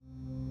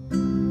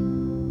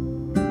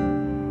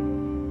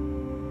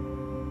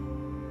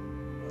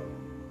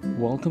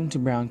Welcome to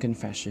Brown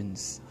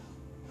Confessions.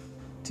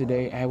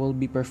 Today I will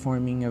be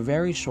performing a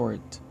very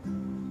short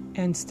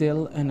and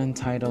still an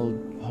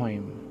untitled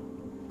poem.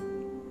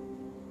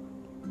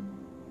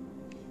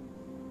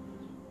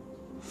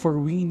 For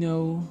we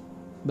know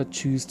but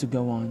choose to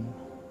go on,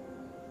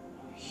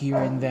 here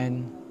and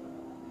then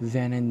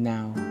and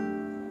now.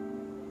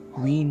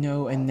 We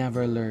know and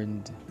never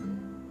learned.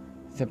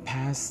 The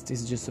past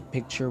is just a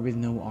picture with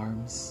no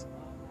arms.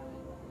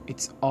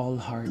 It's all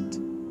heart.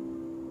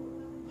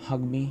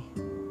 Hug me,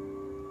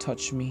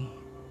 touch me,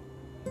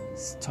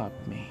 stop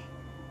me.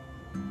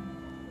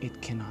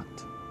 It cannot.